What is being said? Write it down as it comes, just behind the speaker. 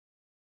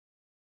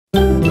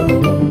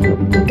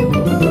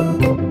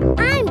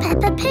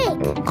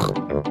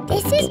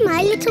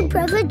little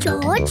brother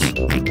George.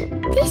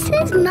 This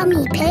is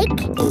Mummy Pig.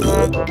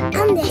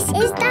 And this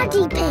is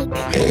Daddy Pig.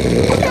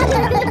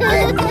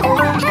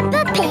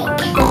 Peppa Pig.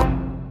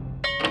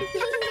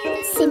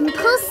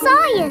 Simple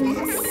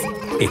science.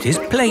 It is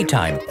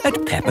playtime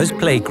at Peppa's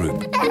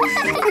playgroup.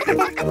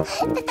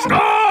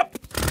 Stop!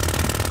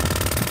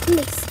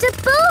 Mr.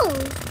 Bull,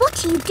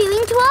 what are you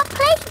doing to our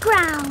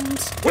playground?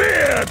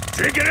 We're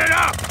digging it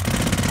up!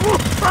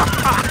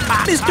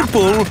 Mr.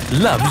 Bull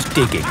loves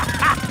digging.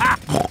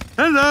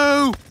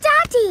 Hello!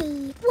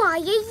 Daddy, why are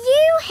you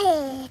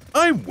here?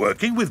 I'm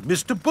working with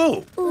Mr.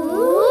 Bull.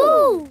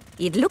 Ooh!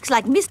 It looks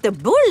like Mr.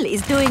 Bull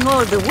is doing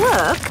all the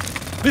work.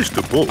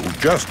 Mr. Bull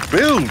just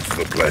builds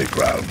the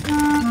playground.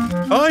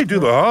 I do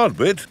the hard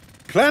bit,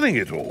 planning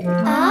it all.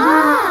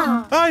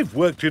 Ah! I've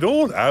worked it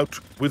all out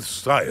with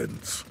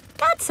science.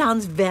 That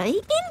sounds very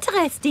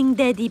interesting,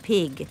 Daddy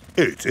Pig.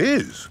 It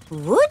is.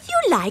 Would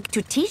you like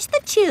to teach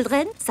the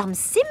children some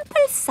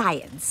simple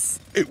science?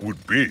 It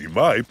would be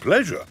my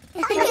pleasure.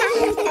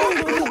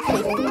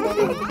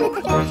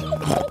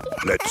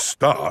 Let's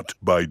start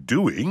by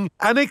doing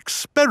an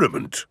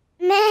experiment.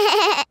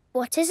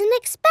 What is an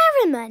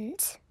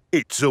experiment?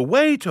 It's a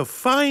way to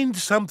find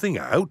something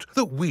out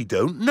that we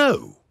don't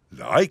know.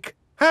 Like,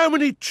 how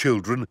many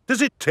children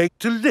does it take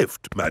to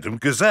lift Madame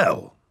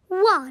Gazelle?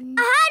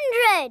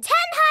 100!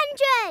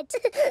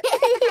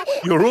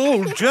 100! You're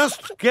all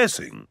just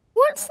guessing.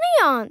 What's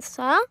the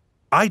answer?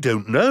 I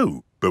don't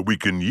know, but we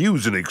can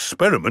use an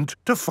experiment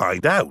to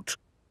find out.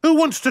 Who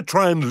wants to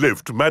try and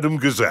lift Madame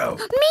Gazelle?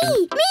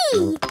 Me!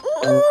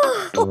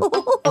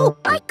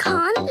 I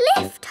can't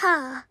lift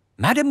her.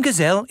 Madame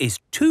Gazelle is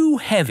too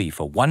heavy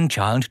for one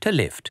child to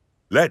lift.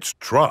 Let's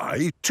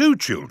try 2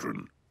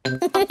 children. She's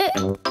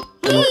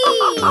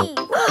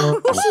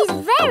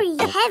very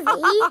heavy.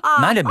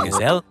 Madame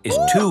Gazelle is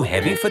too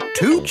heavy for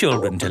 2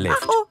 children to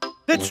lift.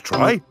 Let's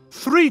try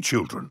 3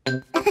 children.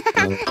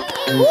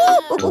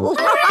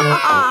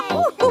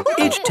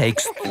 It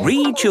takes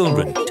 3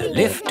 children to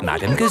lift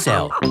Madame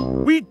Gazelle.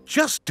 We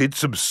just did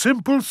some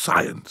simple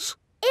science.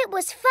 It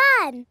was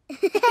fun.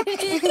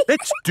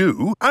 Let's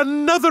do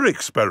another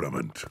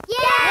experiment.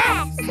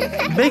 Yes!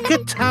 Make a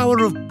tower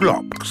of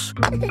blocks.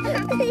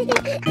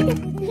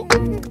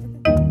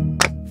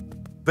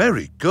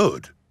 Very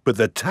good, but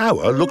the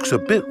tower looks a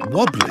bit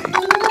wobbly.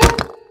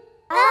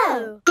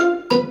 Oh.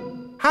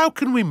 How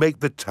can we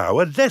make the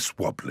tower less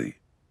wobbly?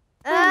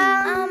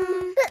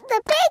 Put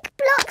the big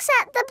blocks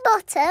at the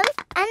bottom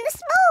and the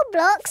small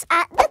blocks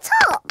at the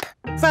top.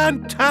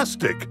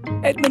 Fantastic!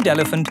 Edmund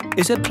Elephant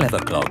is a clever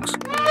clogs.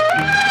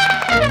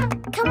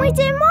 Can we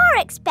do more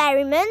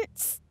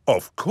experiments?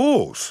 Of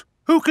course.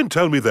 Who can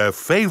tell me their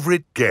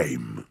favourite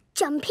game?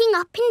 Jumping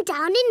up and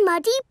down in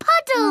muddy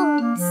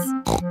puddles.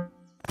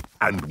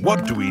 And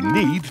what do we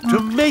need to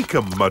make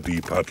a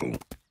muddy puddle?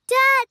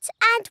 Dirt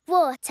and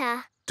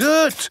water.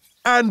 Dirt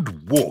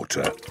and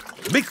water.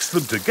 Mix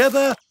them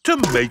together to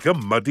make a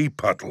muddy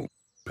puddle.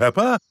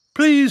 Peppa,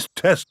 please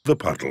test the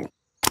puddle.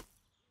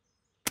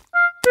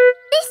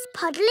 This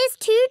puddle is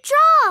too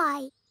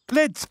dry.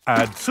 Let's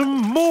add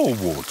some more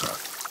water.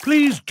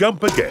 Please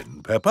jump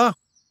again, Peppa.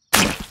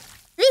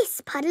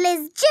 This puddle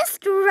is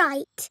just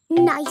right.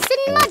 Nice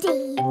and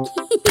muddy.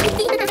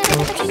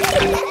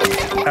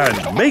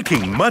 And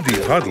making muddy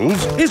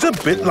puddles is a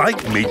bit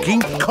like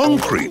making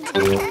concrete.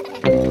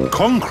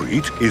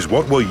 Concrete is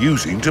what we're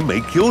using to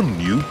make your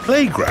new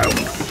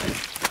playground.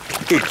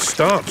 It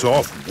starts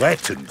off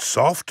wet and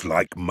soft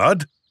like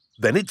mud,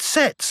 then it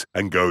sets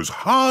and goes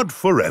hard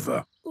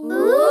forever.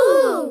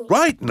 Ooh!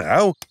 Right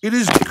now, it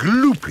is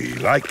gloopy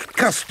like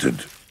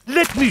custard.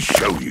 Let me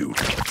show you.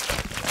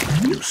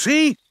 You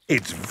see,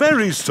 it's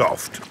very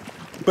soft.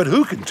 But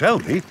who can tell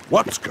me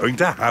what's going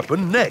to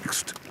happen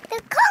next?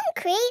 The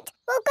concrete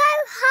will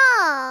go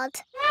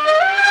hard.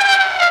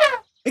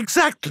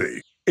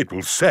 Exactly. It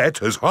will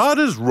set as hard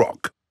as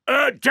rock.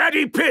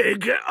 Daddy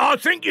Pig, I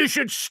think you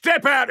should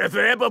step out of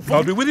there before...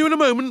 I'll be with you in a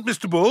moment,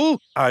 Mr. Bull.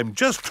 I'm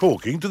just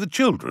talking to the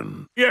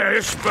children.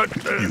 Yes, but...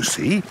 You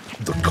see,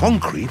 the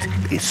concrete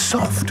is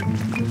soft.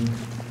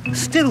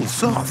 Still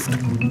soft.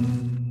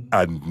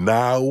 And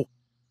now...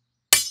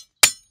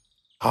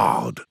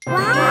 hard.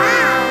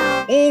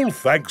 Wow! All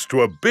thanks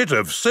to a bit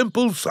of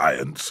simple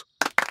science.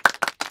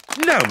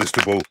 Now,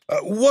 Mr. Bull,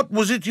 what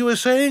was it you were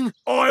saying?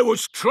 I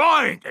was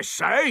trying to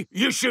say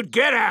you should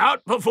get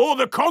out before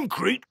the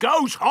concrete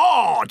goes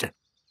hard.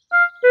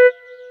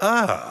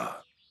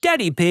 Ah.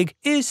 Daddy Pig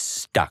is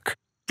stuck.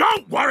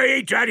 Don't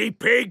worry, Daddy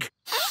Pig.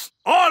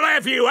 I'll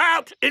have you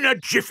out in a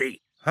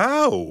jiffy.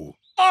 How?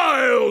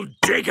 I'll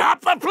dig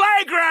up the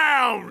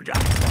playground.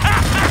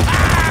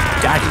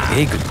 Daddy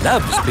Pig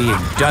loves being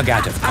dug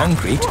out of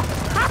concrete.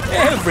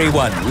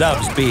 Everyone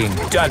loves being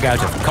dug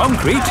out of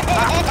concrete.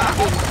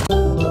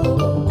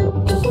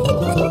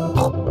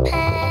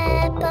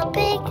 Peppa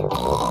Pig.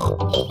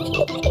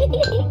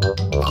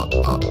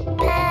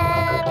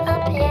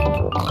 Peppa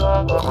Pig.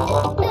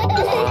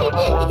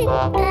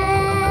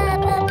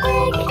 Peppa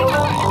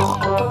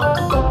Pig.